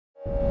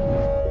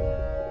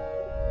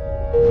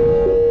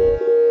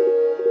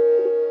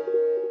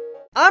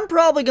I'm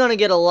probably gonna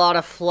get a lot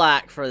of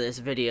flack for this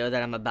video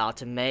that I'm about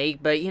to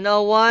make, but you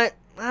know what?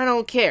 I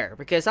don't care,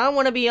 because I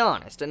want to be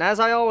honest, and as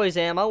I always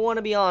am, I want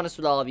to be honest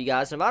with all of you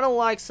guys, and if I don't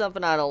like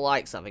something, I don't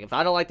like something. If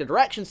I don't like the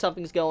direction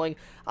something's going,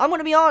 I'm going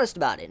to be honest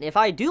about it, and if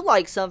I do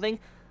like something,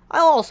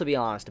 I'll also be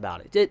honest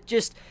about it.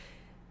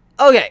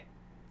 Okay,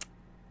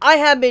 I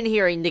have been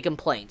hearing the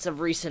complaints of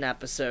recent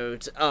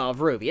episodes of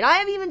RWBY, and I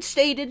have even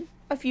stated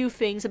a few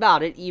things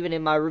about it, even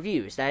in my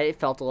reviews, that it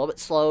felt a little bit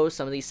slow.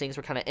 Some of these things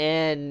were kind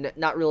of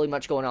not really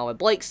much going on with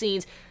Blake's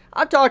scenes.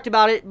 I've talked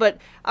about it, but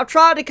I've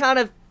tried to kind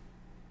of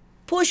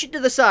push it to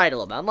the side a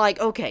little bit. I'm like,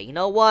 okay, you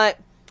know what?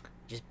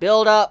 Just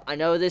build up. I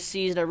know this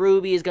season of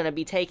RWBY is going to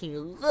be taking a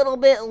little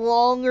bit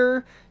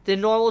longer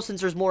than normal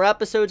since there's more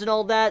episodes and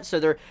all that, so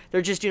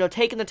they're just,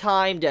 taking the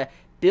time to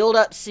build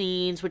up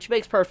scenes, which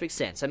makes perfect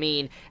sense. I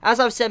mean, as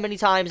I've said many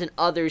times in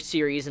other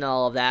series and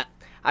all of that,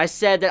 I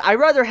said that I'd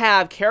rather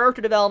have character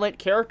development,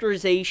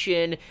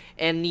 characterization,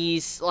 and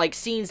these,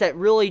 scenes that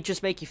really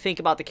just make you think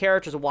about the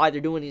characters and why they're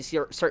doing these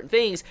certain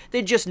things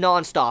than just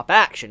non-stop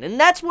action. And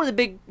that's one of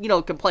the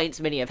big, complaints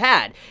many have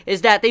had,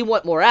 is that they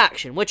want more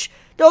action, which,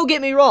 don't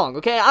get me wrong,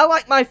 okay? I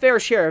like my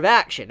fair share of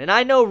action, and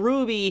I know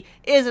RWBY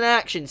is an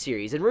action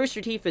series, and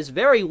Rooster Teeth is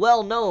very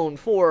well known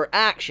for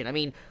action. I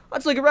mean,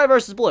 let's look at Red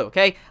vs. Blue,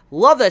 okay?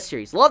 Love that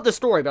series. Love the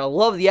story, but I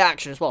love the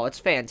action as well. It's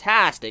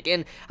fantastic.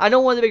 And I know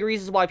one of the big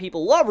reasons why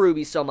people love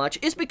RWBY so much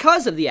is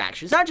because of the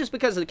action. It's not just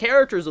because of the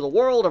characters of the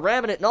world of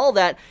Remnant and all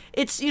that.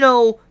 It's,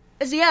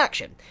 it's the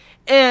action.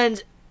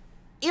 And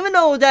even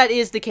though that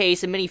is the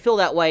case, and many feel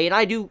that way, and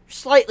I do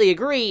slightly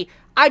agree,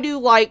 I do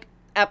like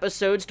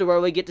episodes to where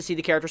we get to see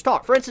the characters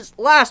talk. For instance,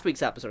 last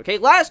week's episode, okay?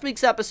 Last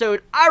week's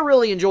episode, I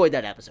really enjoyed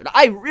that episode.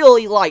 I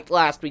really liked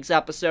last week's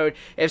episode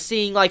of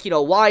seeing,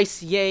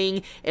 Weiss,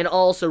 Yang, and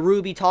also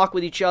RWBY talk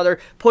with each other,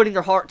 putting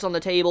their hearts on the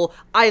table.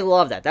 I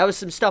love that. That was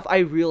some stuff I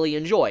really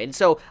enjoy. And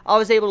so, I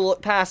was able to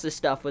look past this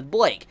stuff with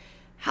Blake.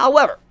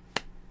 However,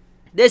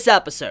 this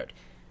episode,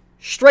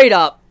 straight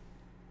up,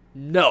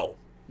 no.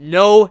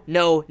 No,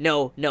 no,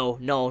 no, no,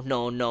 no,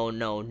 no, no,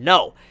 no,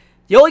 no.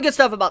 The only good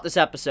stuff about this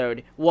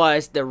episode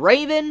was the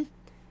Raven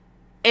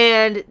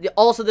and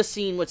also the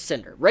scene with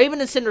Cinder.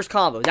 Raven and Cinder's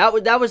combo.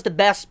 That was the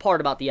best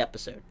part about the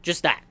episode.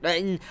 Just that.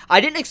 And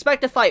I didn't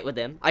expect a fight with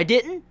them. I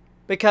didn't,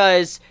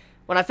 because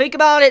when I think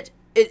about it,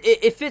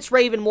 it fits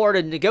Raven more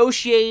to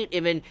negotiate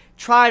and then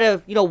try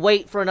to,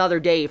 wait for another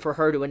day for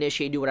her to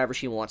initiate, do whatever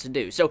she wants to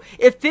do. So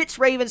it fits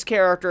Raven's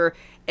character,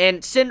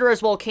 and Cinder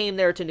as well came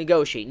there to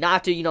negotiate,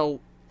 not to,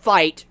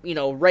 fight,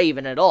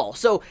 Raven at all.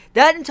 So,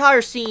 that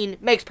entire scene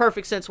makes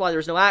perfect sense why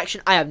there's no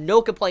action. I have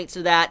no complaints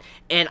to that,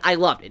 and I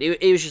loved it.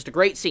 It was just a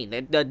great scene.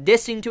 The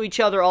dissing to each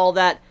other, all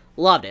that,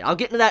 loved it. I'll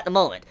get into that in a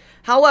moment.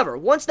 However,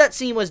 once that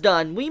scene was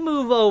done, we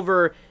move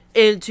over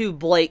into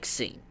Blake's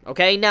scene,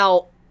 okay?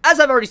 Now, as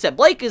I've already said,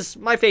 Blake is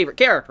my favorite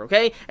character,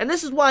 okay? And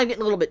this is why I'm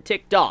getting a little bit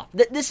ticked off.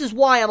 This is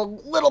why I'm a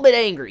little bit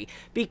angry,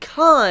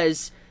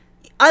 because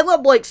I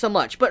love Blake so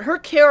much, but her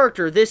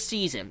character this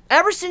season,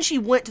 ever since she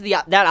went to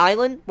that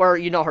island where,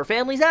 her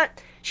family's at,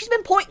 she's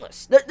been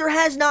pointless. There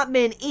has not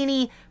been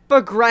any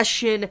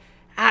progression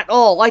at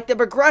all. The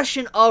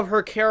progression of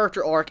her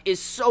character arc is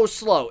so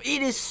slow.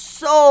 It is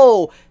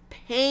so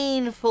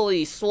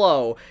painfully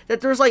slow that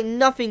there's,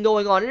 nothing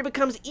going on. And it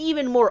becomes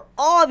even more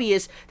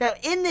obvious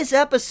that in this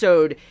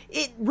episode,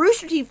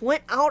 Rooster Teeth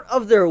went out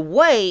of their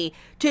way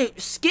to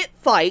skip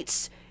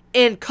fights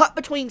and cut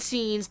between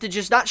scenes to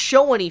just not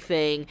show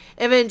anything,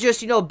 and then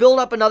just, build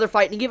up another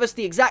fight and give us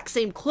the exact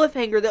same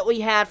cliffhanger that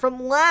we had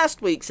from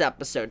last week's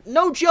episode.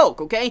 No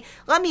joke, okay?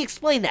 Let me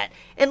explain that.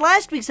 In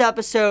last week's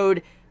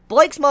episode,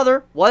 Blake's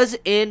mother was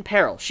in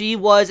peril. She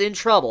was in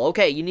trouble.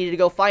 Okay, you needed to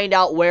go find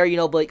out where,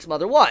 Blake's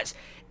mother was.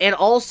 And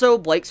also,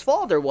 Blake's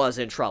father was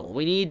in trouble.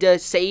 We need to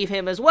save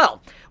him as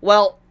well.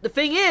 Well, the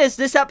thing is,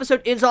 this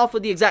episode ends off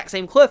with the exact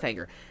same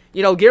cliffhanger.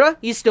 Gira,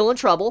 he's still in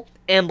trouble,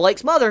 and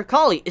Blake's mother,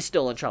 Kali, is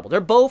still in trouble.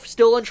 They're both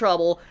still in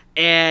trouble,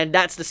 and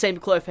that's the same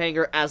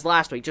cliffhanger as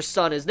last week, just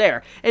Sun is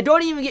there. And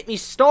don't even get me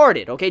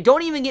started, okay?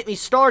 Don't even get me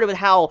started with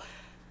how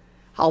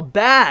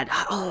bad.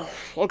 Oh,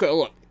 okay,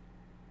 look.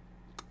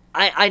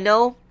 I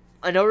know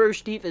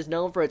Rooster Teeth is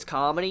known for its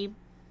comedy,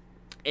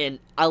 and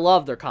I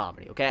love their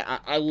comedy, okay?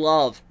 I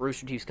love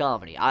Rooster Teeth's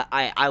comedy.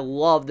 I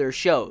love their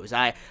shows.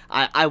 I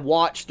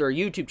watch their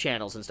YouTube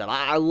channels and stuff.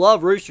 I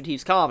love Rooster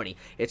Teeth's comedy.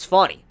 It's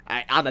funny.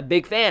 I'm a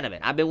big fan of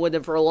it. I've been with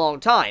them for a long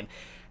time.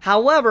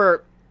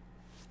 However,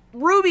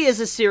 RWBY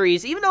is a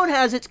series, even though it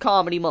has its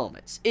comedy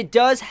moments, it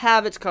does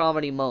have its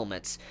comedy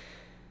moments.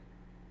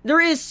 There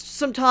is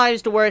some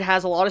times to where it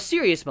has a lot of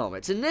serious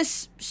moments, and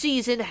this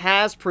season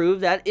has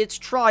proved that it's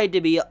tried to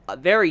be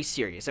very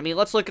serious. I mean,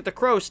 let's look at the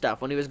Crow stuff,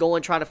 when he was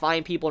trying to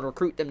find people and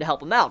recruit them to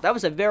help him out. That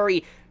was a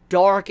very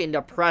dark and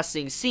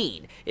depressing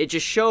scene. It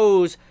just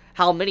shows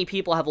how many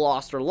people have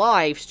lost their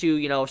lives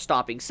to,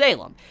 stopping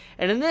Salem.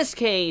 And in this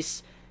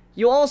case,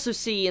 you also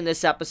see in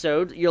this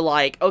episode, you're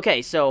like,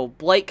 okay, so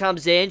Blake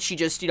comes in, she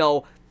just,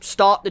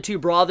 stopped the two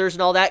brothers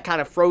and all that,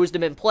 kind of froze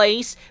them in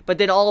place, but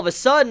then all of a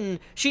sudden,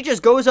 she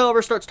just goes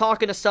over, starts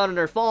talking to Sun and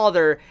her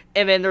father,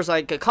 and then there's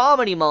like a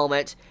comedy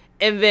moment,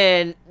 and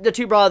then the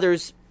two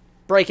brothers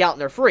break out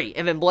and they're free,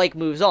 and then Blake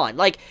moves on.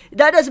 Like,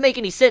 that doesn't make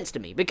any sense to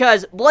me,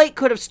 because Blake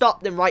could have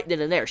stopped them right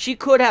then and there. She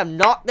could have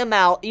knocked them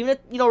out, even if,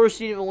 you know,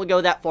 Rooster didn't want to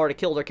go that far to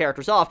kill their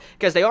characters off,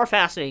 because they are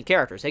fascinating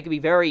characters. They could be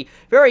very,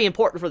 very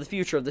important for the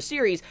future of the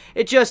series.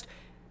 It just,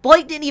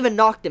 Blake didn't even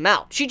knock them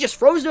out. She just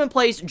froze them in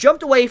place,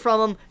 jumped away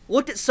from them,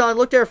 looked at Sun,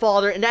 looked at her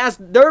father, and as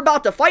they're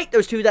about to fight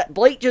those two that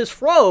Blake just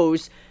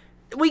froze,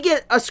 we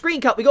get a screen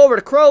cut. We go over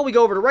to Crow, we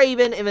go over to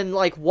Raven, and then,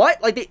 like, what?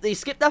 Like, they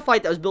skipped that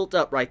fight that was built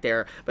up right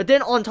there. But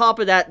then, on top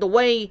of that, the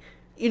way,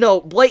 you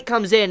know, Blake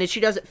comes in and she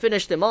doesn't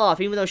finish them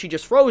off, even though she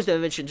just froze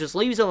them, and she just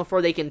leaves them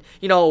before they can,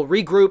 you know,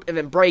 regroup and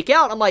then break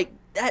out. I'm like,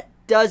 that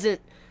doesn't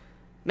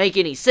make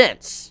any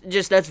sense.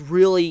 Just, that's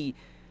really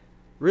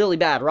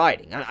bad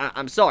writing.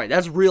 I'm sorry,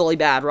 that's really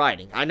bad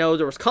writing. I know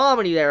there was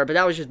comedy there, but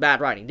that was just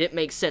bad writing. Didn't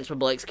make sense with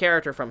Blake's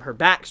character from her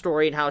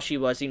backstory and how she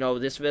was, you know,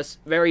 this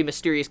very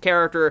mysterious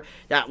character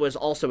that was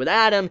also with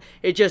Adam.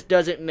 It just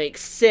doesn't make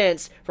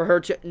sense for her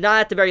to,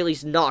 not at the very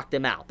least, knock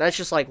them out. That's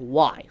just like,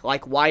 why?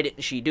 Like, why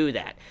didn't she do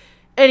that?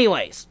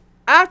 Anyways,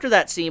 after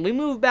that scene, we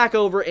move back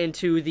over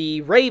into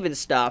the Raven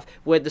stuff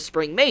with the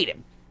Spring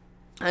Maiden.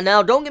 And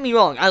now, don't get me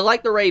wrong, I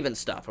like the Raven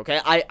stuff,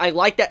 okay? I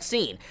like that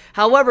scene.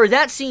 However,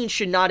 that scene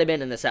should not have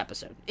been in this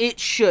episode. It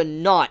should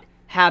not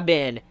have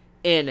been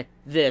in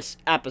this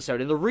episode.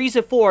 And the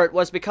reason for it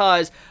was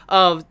because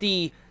of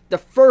the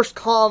first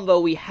convo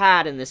we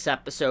had in this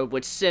episode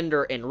with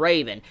Cinder and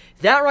Raven.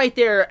 That right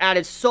there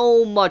added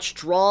so much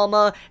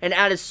drama and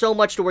added so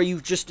much to where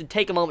you just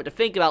take a moment to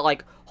think about,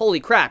 like, holy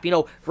crap, you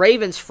know,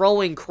 Raven's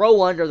throwing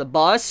Crow under the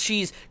bus.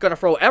 She's gonna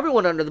throw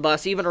everyone under the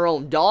bus, even her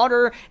own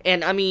daughter.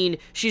 And, I mean,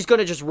 she's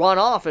gonna just run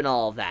off and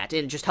all of that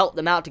and just help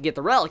them out to get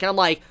the relic. And I'm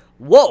like,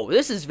 whoa,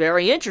 this is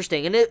very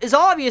interesting. And it is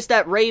obvious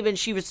that Raven,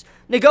 she was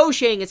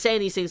negotiating and saying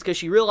these things because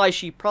she realized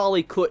she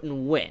probably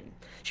couldn't win.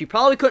 She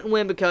probably couldn't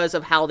win because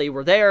of how they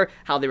were there,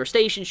 how they were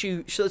stationed.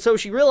 So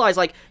she realized,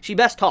 like, she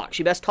best talk.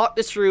 She best talk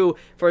this through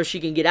for she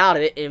can get out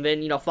of it and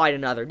then, you know, fight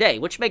another day,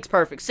 which makes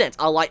perfect sense.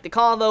 I like the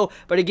convo,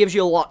 but it gives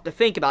you a lot to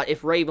think about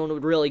if Raven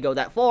would really go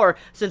that far,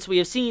 since we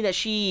have seen that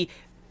she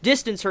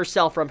distanced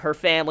herself from her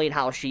family and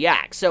how she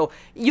acts. So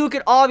you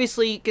could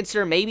obviously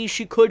consider maybe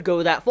she could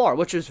go that far,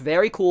 which is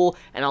very cool,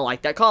 and I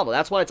like that combo.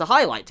 That's why it's a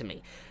highlight to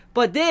me.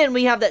 But then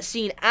we have that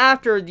scene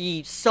after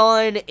the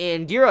Sun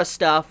and Gira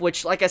stuff,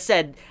 which, like I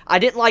said, I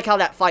didn't like how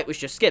that fight was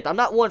just skipped. I'm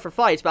not one for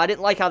fights, but I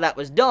didn't like how that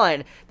was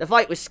done. The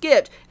fight was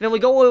skipped, and then we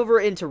go over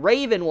into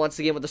Raven once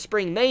again with the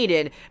Spring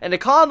Maiden, and the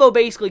combo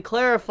basically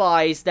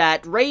clarifies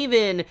that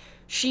Raven,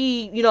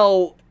 she, you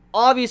know,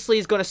 obviously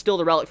is going to steal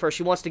the relic first.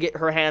 She wants to get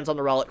her hands on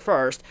the relic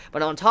first.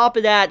 But on top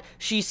of that,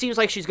 she seems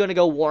like she's going to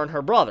go warn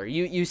her brother.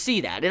 You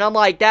see that. And I'm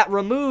like, that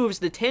removes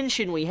the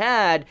tension we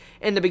had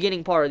in the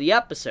beginning part of the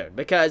episode.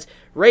 Because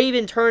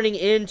Raven turning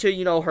into,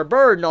 you know, her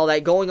bird and all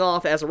that, going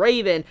off as a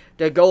Raven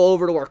to go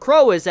over to where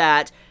Crow is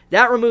at,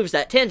 that removes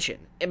that tension.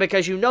 And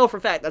because you know for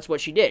a fact that's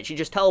what she did. She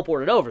just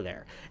teleported over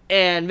there.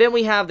 And then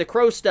we have the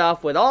Crow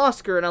stuff with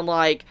Oscar, and I'm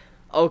like,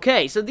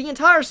 okay, so the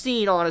entire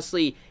scene,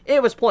 honestly,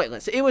 it was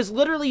pointless. It was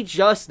literally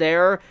just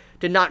there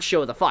to not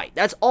show the fight.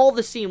 That's all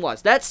the scene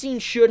was. That scene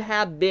should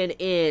have been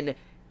in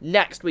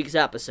next week's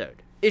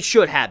episode. It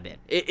should have been.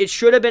 It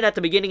should have been at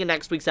the beginning of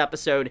next week's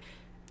episode,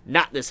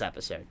 not this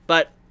episode.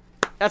 But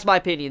that's my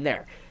opinion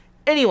there.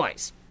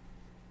 Anyways,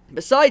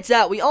 besides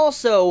that, we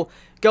also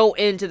go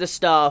into the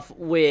stuff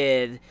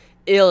with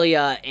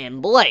Ilya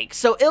and Blake.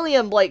 So Ilya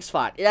and Blake's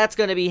fight, that's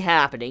going to be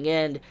happening,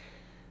 and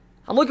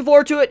I'm looking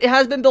forward to it. It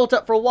has been built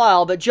up for a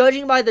while, but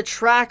judging by the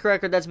track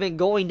record that's been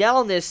going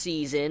down this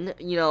season,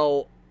 you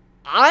know,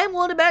 I'm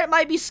willing to bet it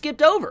might be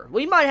skipped over.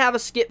 We might have a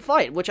skip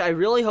fight, which I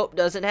really hope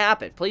doesn't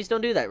happen. Please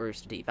don't do that,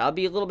 Rooster Teeth. I'll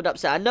be a little bit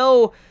upset. I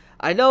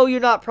know you're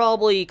not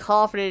probably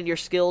confident in your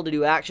skill to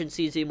do action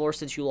scenes anymore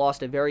since you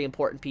lost a very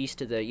important piece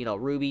to the, you know,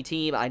 RWBY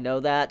team. I know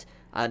that.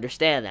 I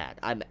understand that.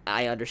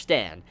 I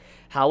understand.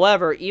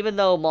 However, even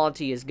though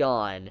Monty is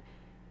gone,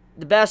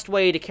 the best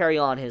way to carry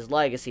on his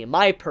legacy, in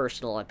my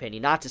personal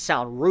opinion, not to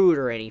sound rude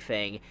or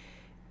anything,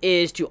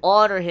 is to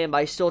honor him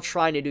by still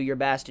trying to do your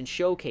best and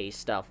showcase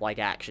stuff like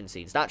action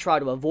scenes. Not try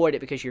to avoid it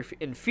because you're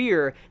in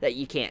fear that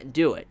you can't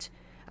do it.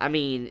 I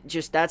mean,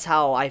 just that's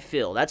how I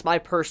feel. That's my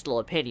personal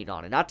opinion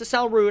on it. Not to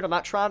sound rude. I'm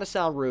not trying to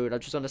sound rude. I'm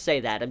just going to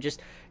say that.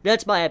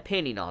 That's my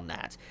opinion on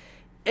that.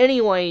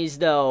 Anyways,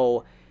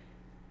 though,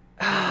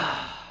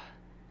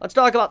 let's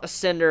talk about the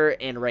Cinder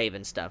and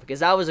Raven stuff,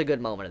 because that was a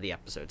good moment of the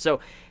episode. So,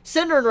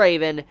 Cinder and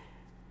Raven,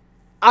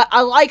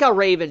 I like how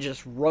Raven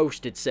just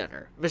roasted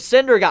Cinder. But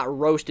Cinder got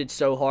roasted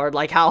so hard,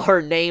 like how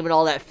her name and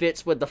all that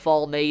fits with the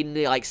Fall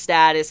Maiden, like,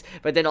 status,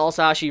 but then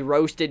also how she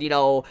roasted, you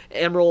know,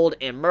 Emerald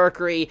and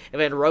Mercury,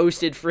 and then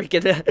roasted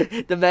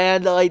freaking the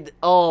man, like,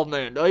 oh,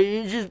 man,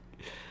 it just,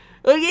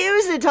 like, it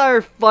was an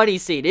entire funny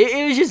scene.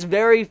 It was just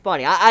very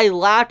funny. I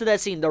laughed at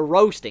that scene, the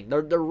roasting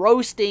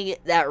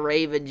that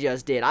Raven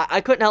just did. I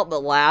couldn't help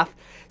but laugh.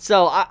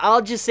 So,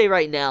 I'll just say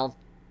right now,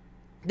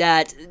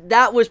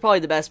 that was probably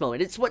the best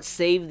moment. It's what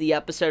saved the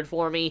episode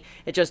for me.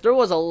 It just, there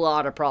was a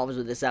lot of problems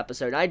with this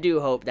episode, and I do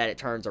hope that it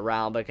turns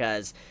around,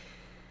 because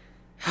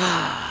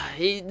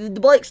the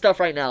Blake stuff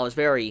right now is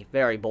very,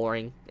 very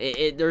boring.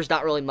 There's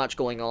not really much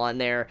going on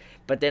there,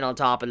 but then on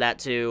top of that,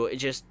 too, it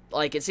just,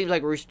 like, it seems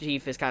like Rooster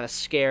Teeth is kind of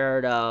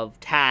scared of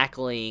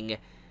tackling,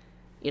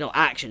 you know,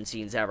 action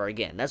scenes ever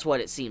again. That's what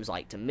it seems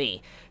like to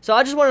me. So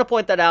I just wanted to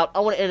point that out.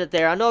 I want to end it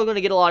there. I know I'm going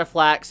to get a lot of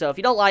flack, so if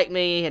you don't like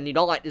me and you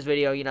don't like this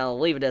video, you know,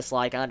 leave a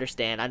dislike. I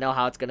understand. I know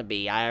how it's going to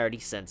be. I already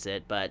sense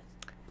it, but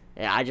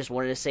yeah, I just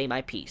wanted to say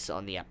my piece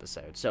on the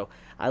episode. So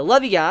I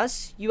love you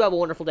guys. You have a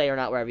wonderful day or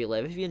not, wherever you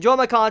live. If you enjoy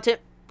my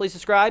content, please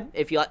subscribe.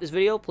 If you like this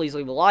video, please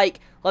leave a like.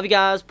 Love you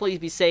guys. Please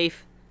be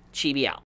safe. Chibi out.